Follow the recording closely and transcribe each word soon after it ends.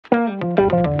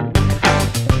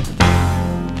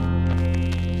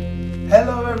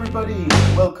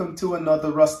welcome to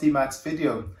another RostyMaths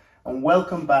video, and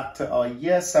welcome back to our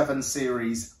Year 7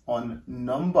 series on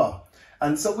number.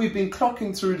 And so we've been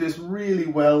clocking through this really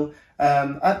well.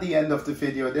 At the end of the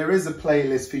video, there is a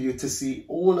playlist for you to see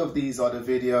all of these other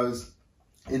videos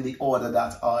in the order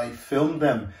that I filmed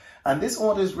them. And this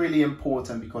order is really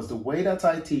important because the way that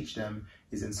I teach them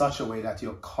is in such a way that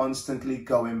you're constantly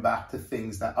going back to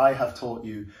things that I have taught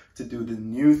you to do the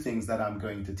new things that I'm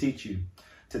going to teach you.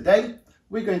 Today,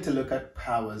 we're going to look at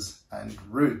powers and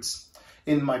roots.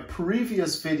 In my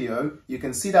previous video, you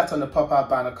can see that on the pop-out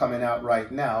banner coming out right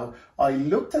now, I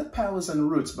looked at powers and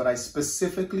roots, but I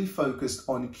specifically focused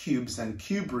on cubes and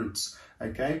cube roots.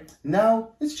 Okay, now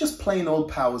it's just plain old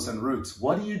powers and roots.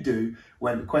 What do you do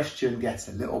when the question gets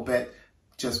a little bit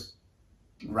just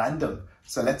random?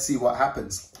 So let's see what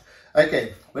happens.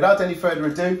 Okay, without any further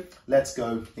ado, let's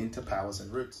go into powers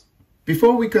and roots.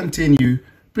 Before we continue,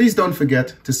 please don't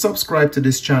forget to subscribe to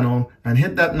this channel and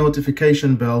hit that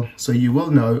notification bell so you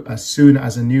will know as soon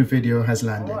as a new video has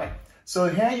landed. All right. So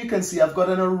here you can see I've got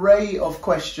an array of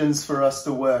questions for us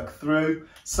to work through.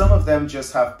 Some of them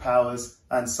just have powers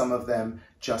and some of them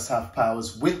just have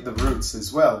powers with the roots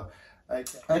as well.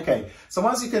 Okay, so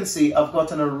as you can see, I've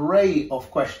got an array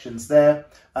of questions there.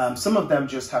 Some of them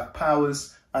just have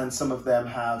powers and some of them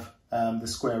have the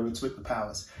square roots with the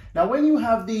powers. Now, when you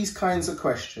have these kinds of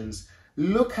questions,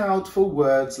 look out for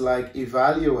words like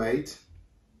evaluate.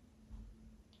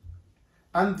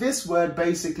 And this word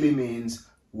basically means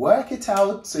work it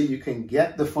out so you can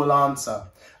get the full answer.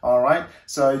 All right,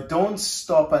 so don't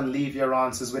stop and leave your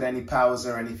answers with any powers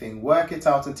or anything. Work it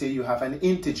out until you have an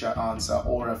integer answer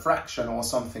or a fraction or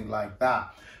something like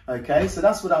that. Okay, so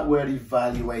that's what that word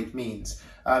evaluate means.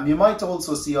 You might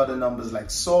also see other numbers like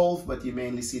solve, but you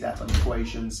mainly see that on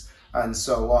equations and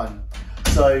so on.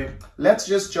 So let's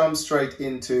just jump straight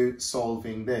into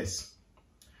solving this.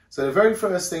 So the very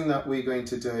first thing that we're going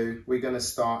to do, we're going to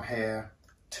start here,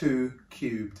 2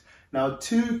 cubed. Now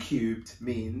 2 cubed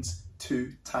means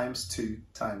 2 times 2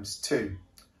 times 2.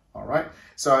 All right,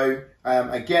 so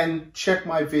again, check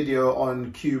my video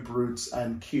on cube roots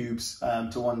and cubes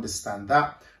to understand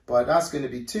that. But that's going to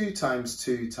be 2 times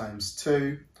 2 times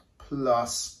 2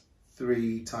 plus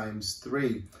 3 times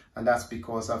 3. And that's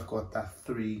because I've got that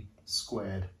 3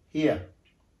 squared here.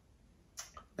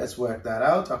 Let's work that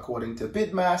out according to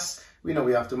bit mass. We know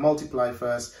we have to multiply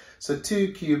first. So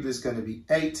 2 cubed is going to be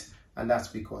 8. And that's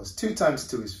because 2 times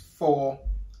 2 is 4.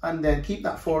 And then keep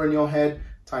that 4 in your head.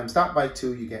 Times that by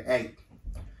 2, you get 8.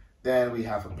 Then we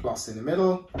have a plus in the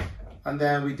middle. And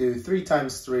then we do 3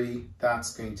 times 3.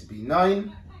 That's going to be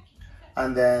 9.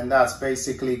 And then that's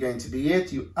basically going to be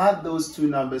it. You add those two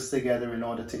numbers together in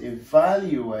order to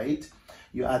evaluate.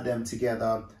 You add them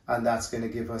together and that's going to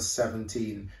give us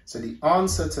 17. So the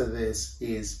answer to this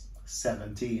is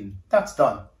 17. That's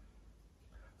done.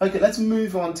 Okay, let's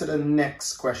move on to the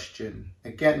next question.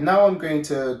 Again, now I'm going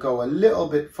to go a little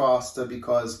bit faster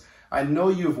because I know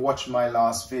you've watched my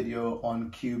last video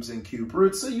on cubes and cube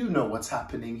roots, so you know what's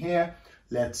happening here.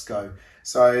 Let's go.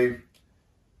 So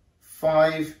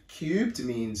 5 cubed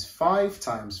means 5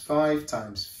 times 5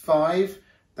 times 5.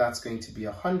 That's going to be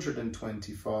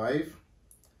 125.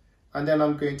 And then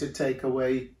I'm going to take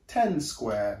away 10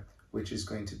 squared, which is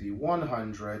going to be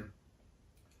 100.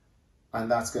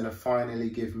 And that's going to finally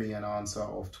give me an answer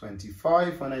of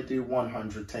 25 when I do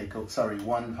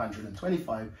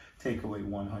 125 take away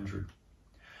 100.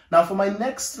 Now for my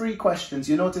next 3 questions,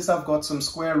 you notice I've got some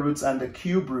square roots and a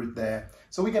cube root there.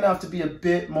 So we're going to have to be a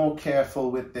bit more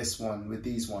careful with this one, with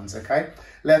these ones, okay?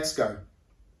 Let's go.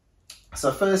 So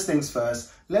first things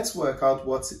first, let's work out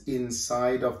what's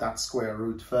inside of that square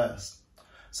root first.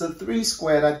 So 3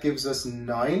 squared, that gives us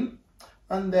 9.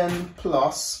 And then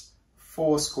plus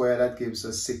 4 squared, that gives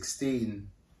us 16.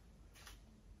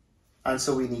 And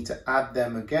so we need to add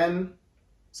them again.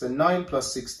 So 9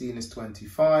 plus 16 is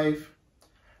 25.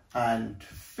 And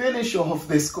finish off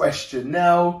this question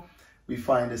now, we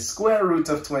find the square root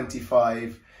of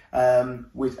 25,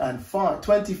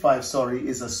 25, sorry,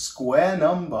 is a square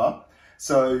number.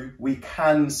 So we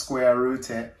can square root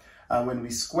it. And when we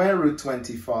square root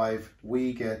 25,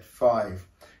 we get 5.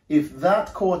 If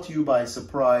that caught you by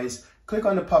surprise, click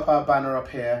on the pop-out banner up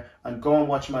here and go and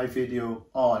watch my video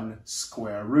on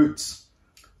square roots.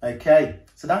 Okay,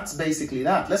 so that's basically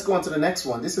that. Let's go on to the next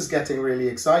one. This is getting really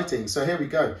exciting. So here we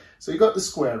go. So we got the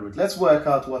square root. Let's work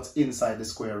out what's inside the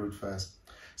square root first.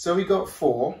 So we got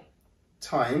 4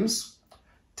 times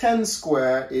 10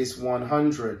 squared is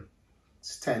 100.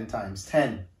 It's 10 times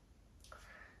 10.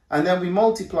 And then we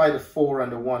multiply the 4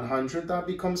 and the 100. That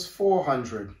becomes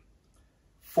 400.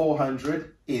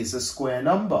 400 is a square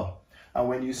number. And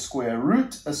when you square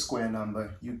root a square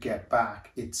number, you get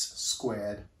back its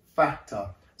squared factor.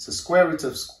 So square root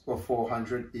of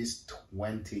 400 is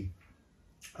 20.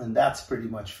 And that's pretty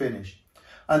much finished.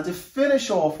 And to finish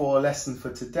off our lesson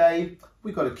for today,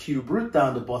 we got a cube root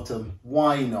down the bottom.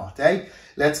 Why not, eh?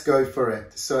 Let's go for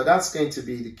it. So that's going to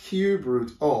be the cube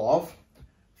root of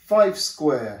 5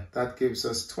 squared. That gives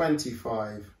us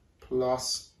 25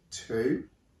 plus 2.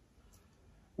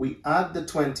 We add the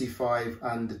 25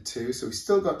 and the 2, so we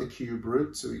still got the cube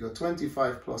root. So we got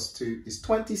 25 plus 2 is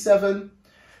 27.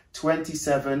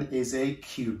 27 is a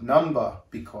cube number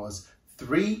because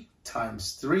 3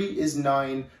 times 3 is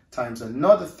 9 times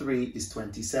another 3 is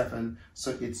 27.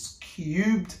 So its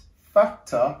cubed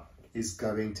factor is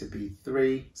going to be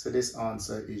 3. So this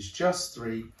answer is just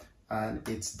 3 and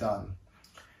it's done.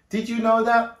 Did you know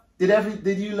that?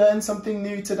 Did you learn something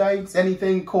new today? Has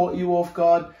anything caught you off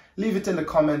guard? Leave it in the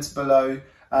comments below.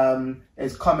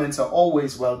 As comments are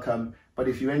always welcome. But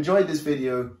if you enjoyed this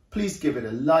video, please give it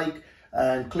a like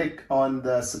and click on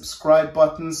the subscribe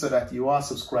button so that you are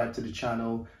subscribed to the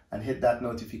channel, and hit that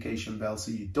notification bell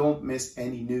so you don't miss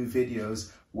any new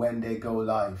videos when they go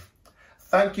live.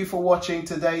 Thank you for watching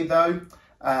today though,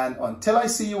 and until I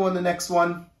see you on the next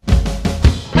one,